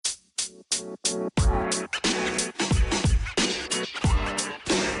What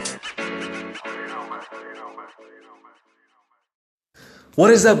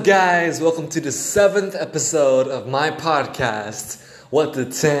is up, guys? Welcome to the 7th episode of my podcast, What the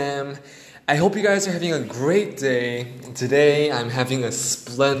Tim. I hope you guys are having a great day. Today, I'm having a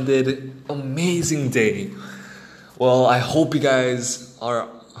splendid, amazing day. Well, I hope you guys are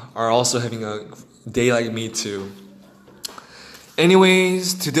also having a day like me too.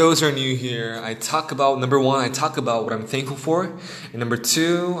 Anyways, to those who are new here, number one, I talk about what I'm thankful for. And number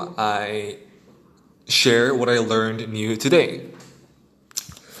two, I share what I learned new today.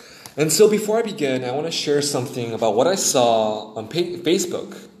 And so before I begin, I want to share something about what I saw on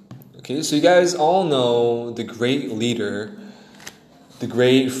Facebook. Okay, so you guys all know the great leader, the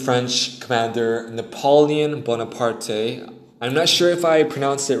great French commander, Napoleon Bonaparte. I'm not sure if I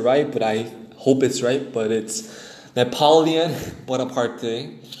pronounced it right, but I hope it's right, but it's Napoleon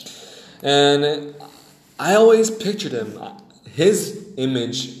Bonaparte. And I always pictured him, his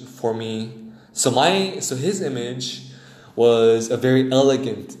image for me. So his image was a very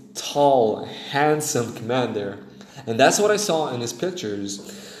elegant, tall, handsome commander. And that's what I saw in his pictures.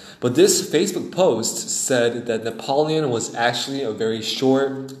 But this Facebook post said that Napoleon was actually a very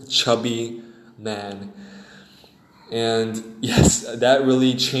short, chubby man. And yes, that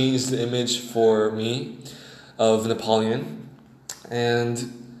really changed the image for me of Napoleon.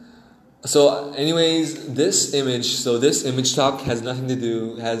 And so anyways, this image talk has nothing to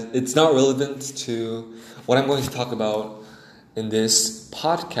do, it's not relevant to what I'm going to talk about in this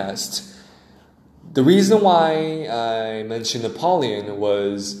podcast. The reason why I mentioned Napoleon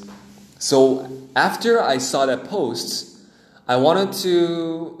was, so after I saw that post, I wanted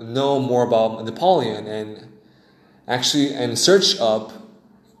to know more about Napoleon and search up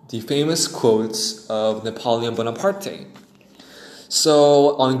the famous quotes of Napoleon Bonaparte.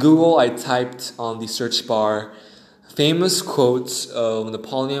 So on Google, I typed on the search bar, famous quotes of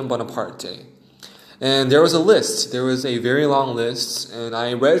Napoleon Bonaparte. And there was a very long list, and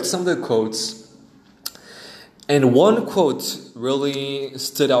I read some of the quotes, and one quote really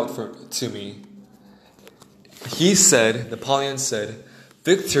stood out to me. Napoleon said,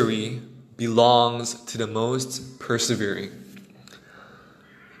 "Victory belongs to the most persevering."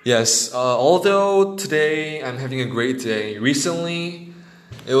 Yes, although today I'm having a great day, recently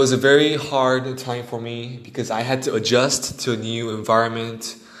it was a very hard time for me because I had to adjust to a new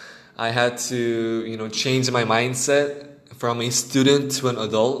environment. I had to, change my mindset from a student to an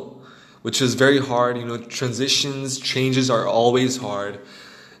adult, which is very hard. Changes are always hard.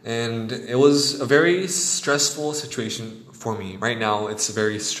 And it was a very stressful situation for me. Right now, it's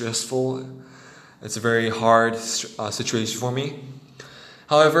very stressful. It's a very hard situation for me.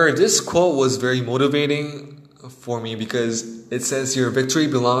 However, this quote was very motivating for me because it says here, victory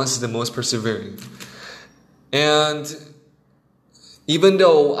belongs to the most persevering. And even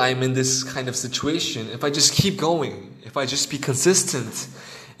though I'm in this kind of situation, if I just keep going, if I just be consistent,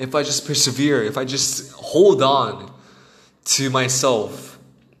 if I just persevere, if I just hold on to myself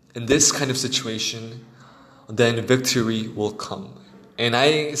in this kind of situation, then victory will come. And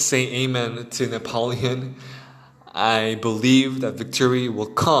I say amen to Napoleon. I believe that victory will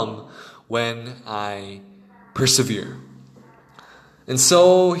come when I persevere. And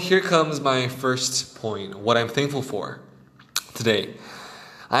so here comes my first point, what I'm thankful for today.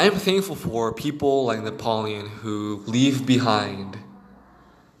 I am thankful for people like Napoleon who leave behind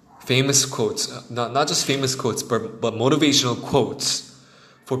famous quotes, not just famous quotes, but motivational quotes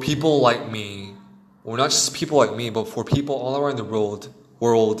for people like me, or not just people like me, but for people all around the world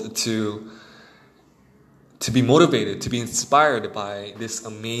to be motivated, to be inspired by this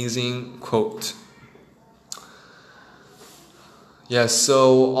amazing quote. Yes,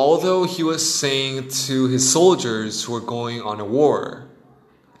 so although he was saying to his soldiers who were going on a war,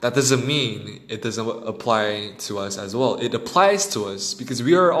 that doesn't mean it doesn't apply to us as well. It applies to us because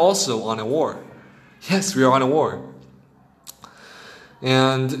we are also on a war. Yes, we are on a war.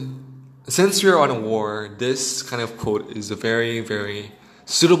 And since we are on a war, this kind of quote is a very, very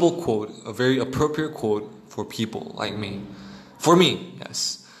suitable quote, a very appropriate quote for people like me. For me,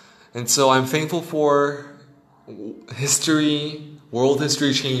 yes. And so I'm thankful for world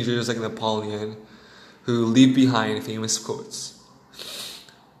history changers like Napoleon who leave behind famous quotes.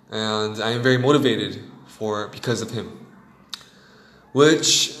 And I am very motivated because of him.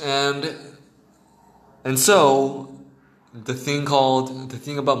 And so the thing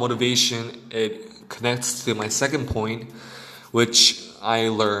about motivation, it connects to my second point, which I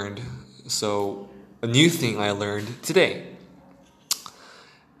learned. So a new thing I learned today.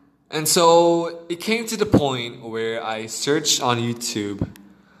 And so it came to the point where I searched on YouTube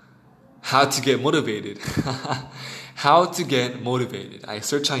how to get motivated. How to get motivated. I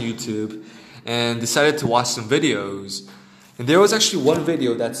searched on YouTube and decided to watch some videos. And there was actually one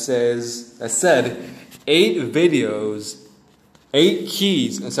video that said 8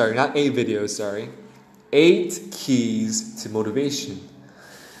 keys to motivation.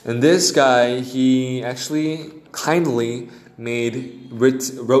 And this guy, he actually kindly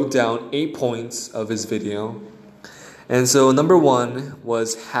wrote down 8 points of his video. And so number 1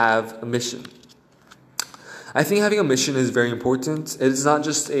 was have a mission. I think having a mission is very important. It is not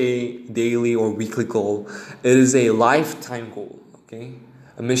just a daily or weekly goal. It is a lifetime goal. Okay,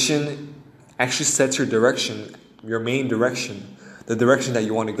 a mission actually sets your direction, your main direction, the direction that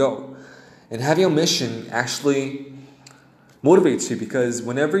you want to go. And having a mission actually motivates you, because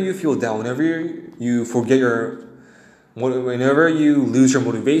whenever you feel down, whenever you lose your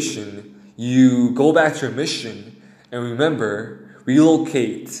motivation, you go back to your mission and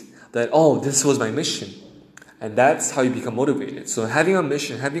relocate that, oh, this was my mission. And that's how you become motivated. So having a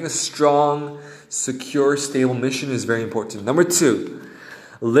mission, having a strong, secure, stable mission is very important. Number 2,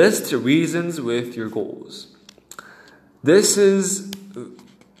 list reasons with your goals. This is,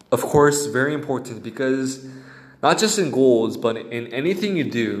 of course, very important, because not just in goals, but in anything you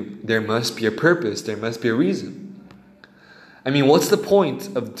do, there must be a purpose, there must be a reason. I mean, what's the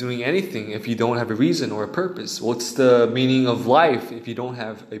point of doing anything if you don't have a reason or a purpose? What's the meaning of life if you don't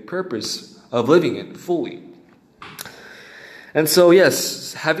have a purpose of living it fully? And so,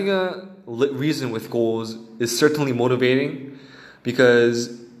 yes, having a reason with goals is certainly motivating,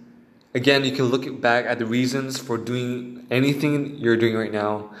 because, again, you can look back at the reasons for doing anything you're doing right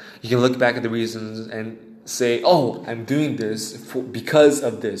now. You can look back at the reasons and say, oh, I'm doing this because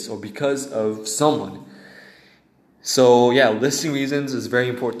of this or because of someone. So, yeah, listing reasons is very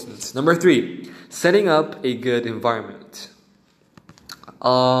important. Number 3, setting up a good environment.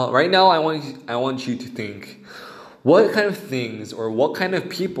 Right now, I want you to think, what kind of things or what kind of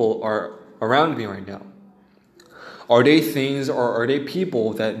people are around me right now? Are they things or are they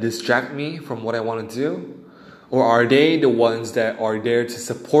people that distract me from what I want to do? Or are they the ones that are there to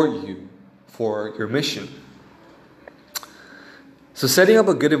support you for your mission? So setting up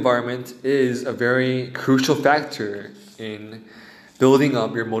a good environment is a very crucial factor in building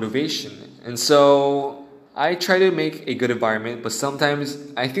up your motivation. And so I try to make a good environment, but sometimes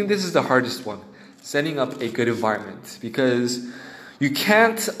I think this is the hardest one. Setting up a good environment, because you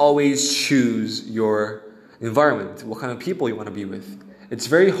can't always choose your environment, what kind of people you want to be with. It's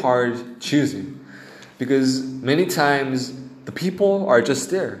very hard choosing, because many times the people are just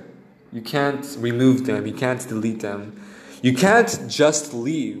there. You can't remove them, you can't delete them. You can't just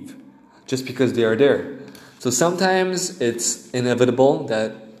leave just because they are there. So sometimes it's inevitable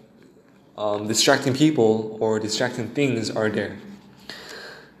that distracting people or distracting things are there.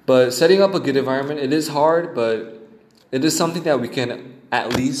 But setting up a good environment, it is hard, but it is something that we can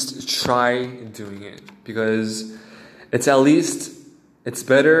at least try doing it. Because it's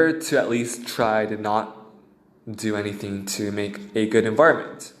better to at least try to not do anything to make a good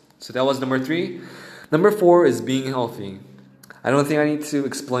environment. So that was number 3. Number 4 is being healthy. I don't think I need to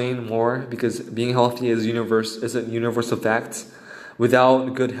explain more, because being healthy is a universal fact.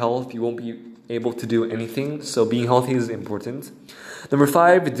 Without good health, you won't be able to do anything. So being healthy is important. Number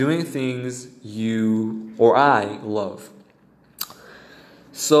 5, doing things you or I love.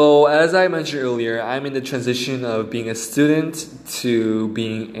 So as I mentioned earlier, I'm in the transition of being a student to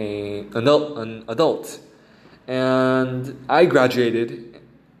being an adult. And I graduated.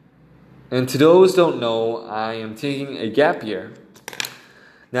 And to those who don't know, I am taking a gap year.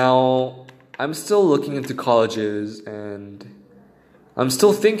 Now, I'm still looking into colleges, and I'm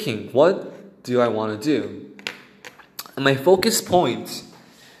still thinking, what do I want to do? And my focus point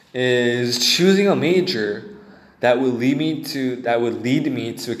is choosing a major that would lead me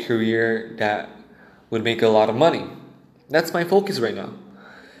to a career that would make a lot of money. That's my focus right now.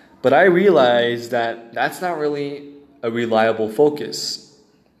 But I realize that that's not really a reliable focus.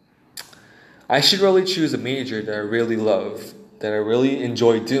 I should really choose a major that I really love, that I really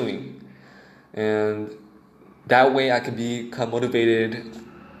enjoy doing. And that way I can become motivated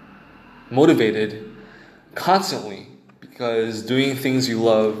constantly, because doing things you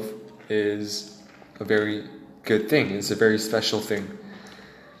love is a very good thing. It's a very special thing.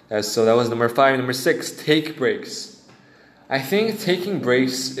 So that was number 5. Number 6, take breaks. I think taking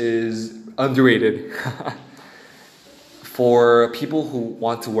breaks is underrated for people who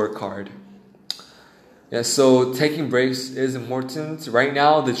want to work hard. Yeah, so taking breaks is important. Right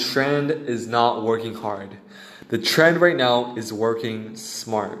now, the trend is not working hard. The trend right now is working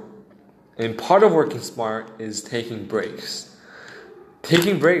smart. And part of working smart is taking breaks.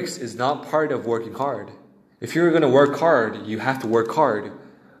 Taking breaks is not part of working hard. If you're going to work hard, you have to work hard.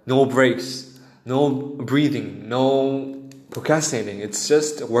 No breaks, no breathing, no procrastinating. It's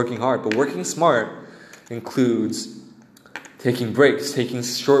just working hard. But working smart includes taking breaks, taking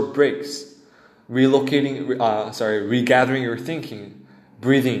short breaks, regathering your thinking,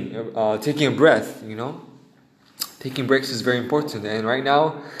 breathing, taking a breath, Taking breaks is very important. And right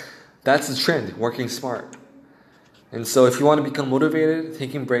now, that's the trend, working smart. And so if you want to become motivated,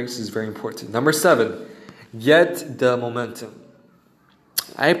 taking breaks is very important. Number 7, get the momentum.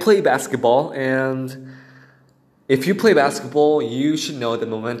 I play basketball, and if you play basketball, you should know that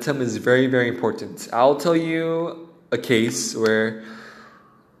momentum is very, very important. I'll tell you a case of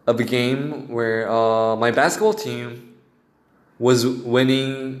a game where my basketball team was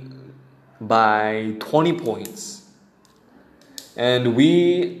winning by 20 points.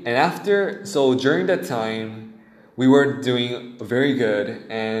 During that time, we were doing very good,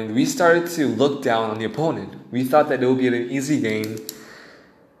 and we started to look down on the opponent. We thought that it would be an easy game.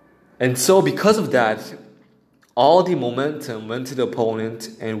 And so because of that, all the momentum went to the opponent,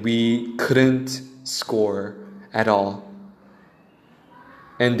 and we couldn't score at all.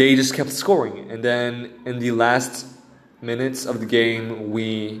 And they just kept scoring. And then in the last minutes of the game,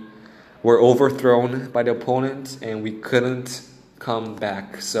 we were overthrown by the opponent, and we couldn't come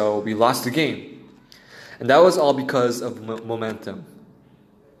back. So we lost the game. And that was all because of momentum.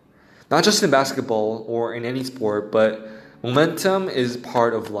 Not just in basketball or in any sport, but momentum is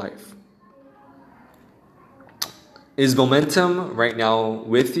part of life. Is momentum right now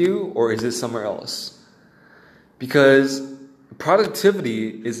with you, or is it somewhere else? Because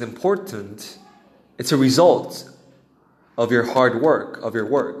productivity is important. It's a result of your hard work, of your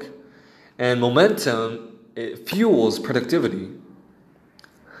work. And momentum, it fuels productivity.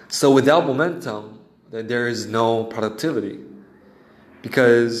 So without momentum, then there is no productivity.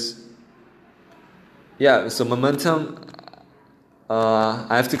 So momentum, I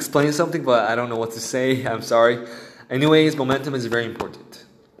have to explain something, but I don't know what to say. I'm sorry. Anyways, momentum is very important.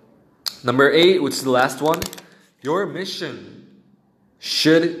 Number 8, which is the last one, your mission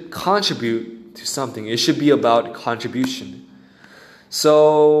should contribute to something. It should be about contribution.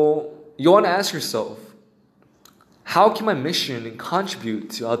 So you want to ask yourself, how can my mission contribute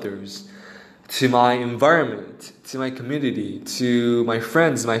to others, to my environment, to my community, to my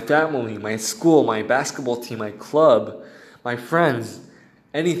friends, my family, my school, my basketball team, my club, my friends,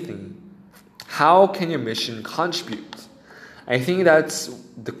 anything? How can your mission contribute? I think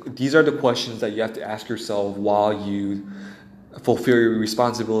these are the questions that you have to ask yourself while you fulfill your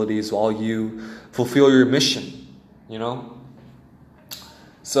responsibilities, while you fulfill your mission,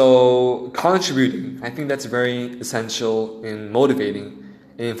 So contributing, I think that's very essential in motivating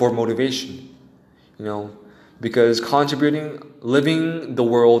and for motivation, because living the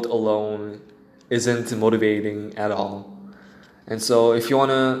world alone isn't motivating at all. And so if you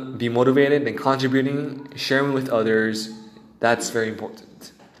want to be motivated, then contributing, sharing with others, that's very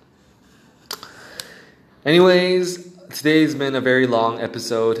important. Anyways, today's been a very long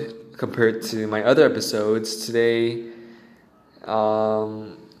episode compared to my other episodes today.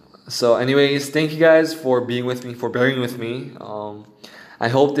 So anyways, thank you guys for being with me, for bearing with me. I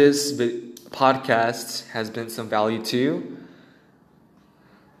hope this podcast has been some value to you.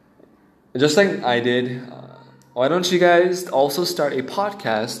 Just like I did, why don't you guys also start a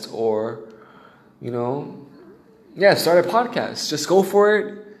podcast or, start a podcast. Just go for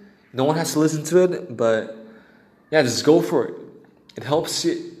it. No one has to listen to it, but just go for it. It helps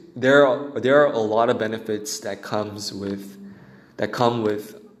you. There are a lot of benefits that come with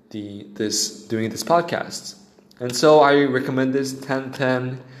doing this podcast. And so I recommend this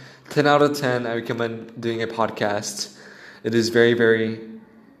 10 out of 10. I recommend doing a podcast. It is very, very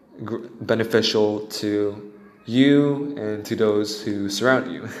beneficial to you and to those who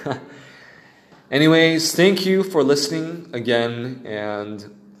surround you. Anyways, thank you for listening again, and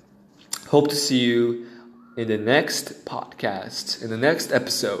hope to see you in the next podcast, in the next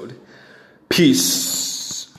episode. Peace.